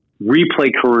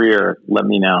replay career, let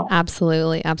me know.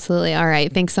 Absolutely. Absolutely. All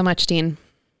right. Thanks so much, Dean.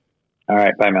 All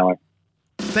right. Bye, Miller.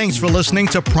 Thanks for listening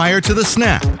to Prior to the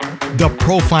Snap, the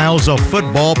Profiles of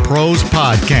Football Pros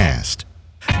podcast.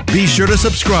 Be sure to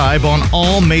subscribe on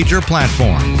all major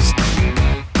platforms.